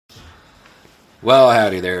Well,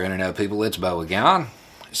 howdy there, Internet people. It's Bo again.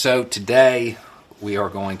 So, today we are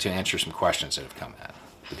going to answer some questions that have come in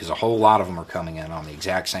because a whole lot of them are coming in on the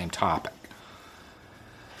exact same topic.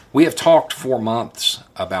 We have talked for months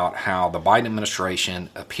about how the Biden administration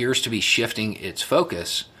appears to be shifting its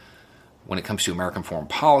focus when it comes to American foreign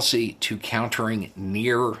policy to countering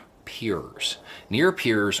near peers. Near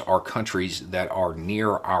peers are countries that are near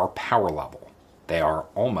our power level. They are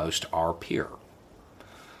almost our peer.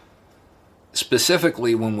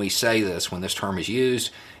 Specifically, when we say this, when this term is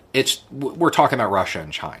used, we're talking about Russia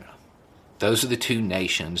and China. Those are the two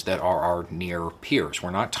nations that are our near peers.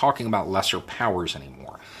 We're not talking about lesser powers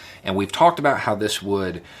anymore. And we've talked about how this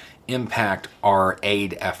would impact our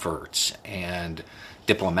aid efforts and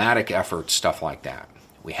diplomatic efforts, stuff like that.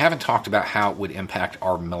 We haven't talked about how it would impact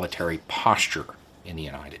our military posture in the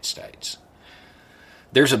United States.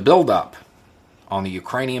 There's a buildup on the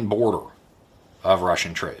Ukrainian border of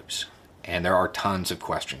Russian troops, and there are tons of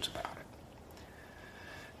questions about it.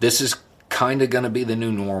 This is kind of going to be the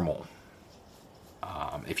new normal.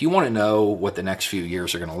 If you want to know what the next few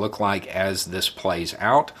years are going to look like as this plays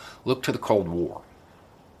out, look to the Cold War.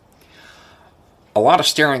 A lot of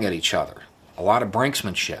staring at each other, a lot of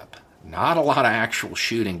brinksmanship, not a lot of actual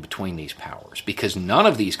shooting between these powers, because none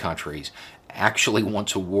of these countries actually want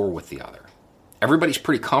to war with the other. Everybody's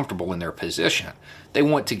pretty comfortable in their position. They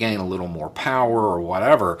want to gain a little more power or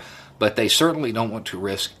whatever, but they certainly don't want to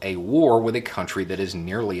risk a war with a country that is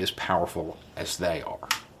nearly as powerful as they are.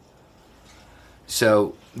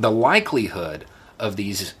 So the likelihood of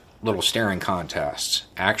these little staring contests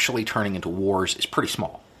actually turning into wars is pretty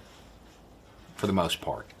small, for the most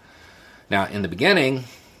part. Now, in the beginning,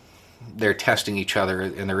 they're testing each other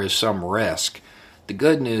and there is some risk. The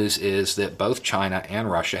good news is that both China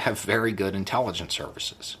and Russia have very good intelligence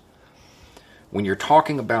services. When you're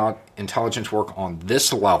talking about intelligence work on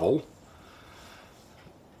this level,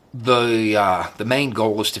 the main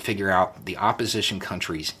goal is to figure out the opposition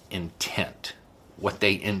country's intent, what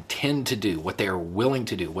they intend to do, what they are willing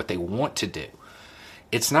to do, what they want to do.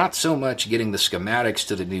 It's not so much getting the schematics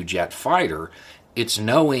to the new jet fighter, it's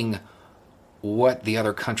knowing what the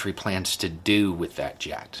other country plans to do with that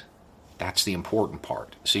jet. That's the important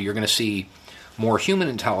part. So you're going to see more human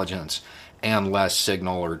intelligence and less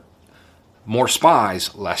signal, or more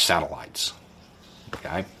spies, less satellites.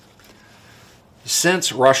 Okay?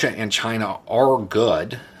 Since Russia and China are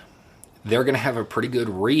good, they're going to have a pretty good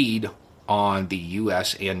read on the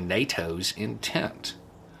U.S. and NATO's intent.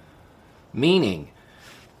 Meaning,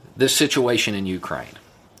 this situation in Ukraine.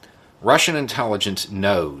 Russian intelligence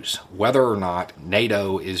knows whether or not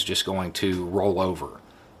NATO is just going to roll over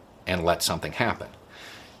and let something happen.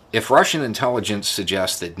 If Russian intelligence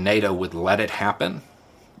suggests that NATO would let it happen,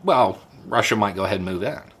 well, Russia might go ahead and move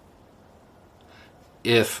in.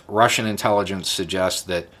 If Russian intelligence suggests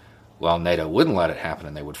that, well, NATO wouldn't let it happen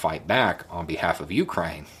and they would fight back on behalf of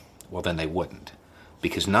Ukraine, well, then they wouldn't.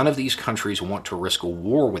 Because none of these countries want to risk a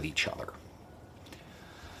war with each other.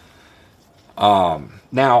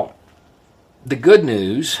 Now, the good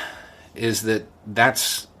news is that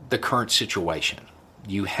that's the current situation.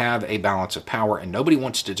 You have a balance of power, and nobody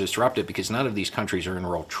wants to disrupt it because none of these countries are in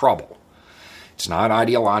real trouble. It's not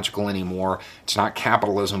ideological anymore. It's not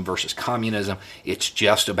capitalism versus communism. It's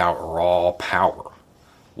just about raw power,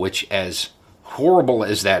 which, as horrible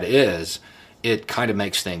as that is, it kind of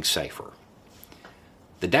makes things safer.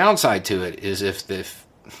 The downside to it is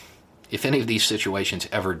if any of these situations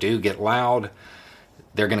ever do get loud,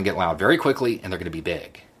 they're going to get loud very quickly and they're going to be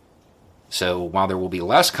big. So while there will be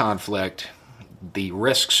less conflict, the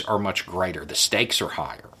risks are much greater. The stakes are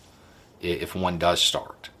higher if one does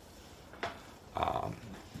start.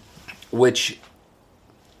 Which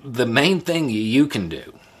the main thing you can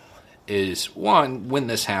do is, one, when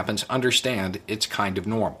this happens, understand it's kind of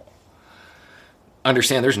normal.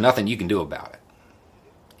 Understand there's nothing you can do about it.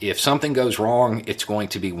 If something goes wrong, it's going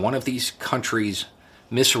to be one of these countries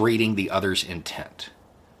misreading the other's intent.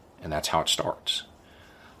 And that's how it starts.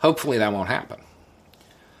 Hopefully that won't happen.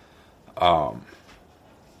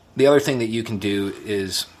 The other thing that you can do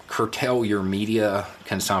is curtail your media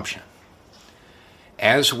consumption.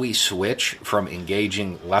 As we switch from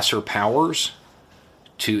engaging lesser powers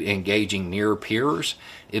to engaging near peers,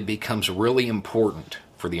 it becomes really important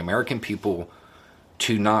for the American people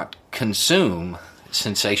to not consume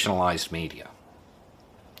sensationalized media,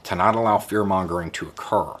 to not allow fear-mongering to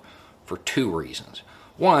occur for two reasons.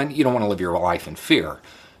 One, you don't want to live your life in fear.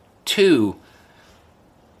 Two,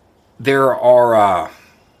 there are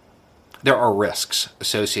risks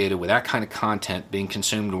associated with that kind of content being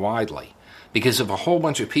consumed widely, because if a whole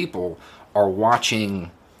bunch of people are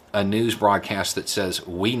watching a news broadcast that says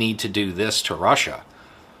we need to do this to Russia,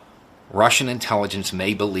 Russian intelligence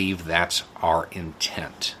may believe that's our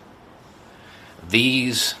intent.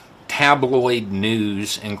 These tabloid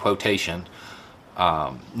news, in quotation,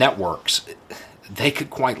 networks, they could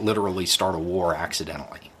quite literally start a war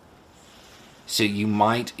accidentally. So you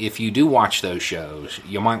might, if you do watch those shows,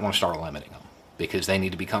 you might want to start limiting them because they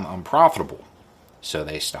need to become unprofitable, so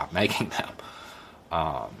they stop making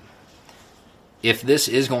them. If this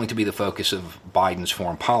is going to be the focus of Biden's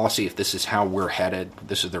foreign policy, if this is how we're headed,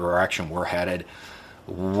 this is the direction we're headed,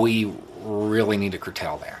 we really need to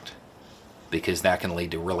curtail that because that can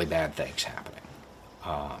lead to really bad things happening.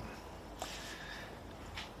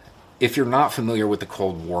 If you're not familiar with the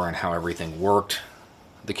Cold War and how everything worked,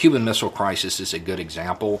 the Cuban Missile Crisis is a good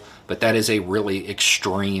example, but that is a really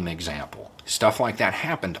extreme example. Stuff like that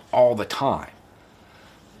happened all the time.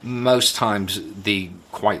 Most times the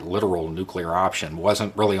quite literal nuclear option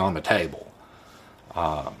wasn't really on the table.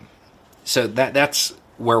 So that's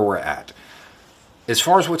where we're at. As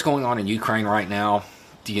far as what's going on in Ukraine right now,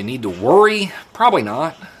 do you need to worry? Probably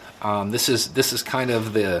not. This is kind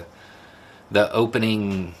of the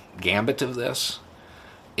opening gambit of this.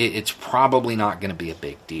 It's probably not going to be a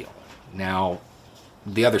big deal. Now,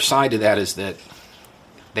 the other side of that is that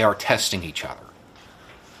they are testing each other.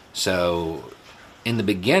 So in the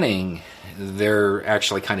beginning, there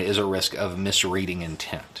actually kind of is a risk of misreading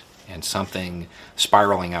intent and something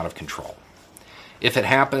spiraling out of control. If it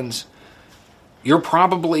happens, you're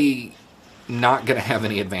probably not going to have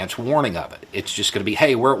any advance warning of it. It's just going to be,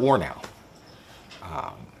 hey, we're at war now.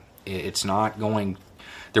 It's not going,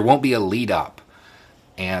 there won't be a lead up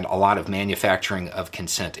and a lot of manufacturing of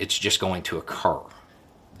consent. It's just going to occur.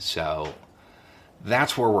 So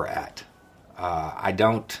that's where we're at. I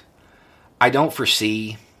don't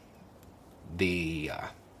foresee the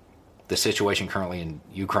situation currently in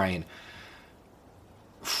Ukraine.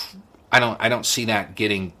 I don't see that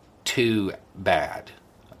getting too bad.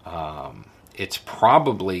 It's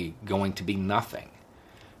probably going to be nothing.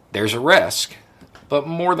 There's a risk, but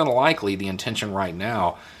more than likely the intention right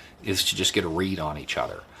now is to just get a read on each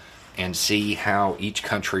other and see how each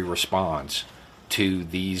country responds to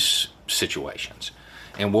these situations.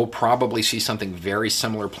 And we'll probably see something very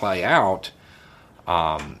similar play out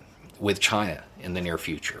with China in the near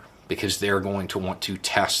future, because they're going to want to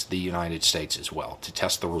test the United States as well, to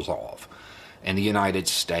test the resolve. And the United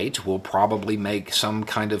States will probably make some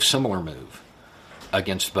kind of similar move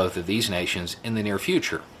against both of these nations in the near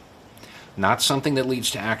future. Not something that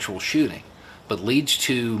leads to actual shooting, but leads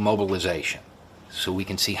to mobilization, so we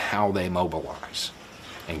can see how they mobilize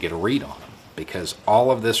and get a read on them. Because all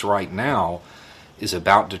of this right now is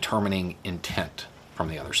about determining intent from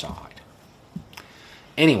the other side.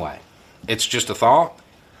 Anyway, it's just a thought.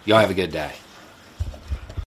 Y'all have a good day.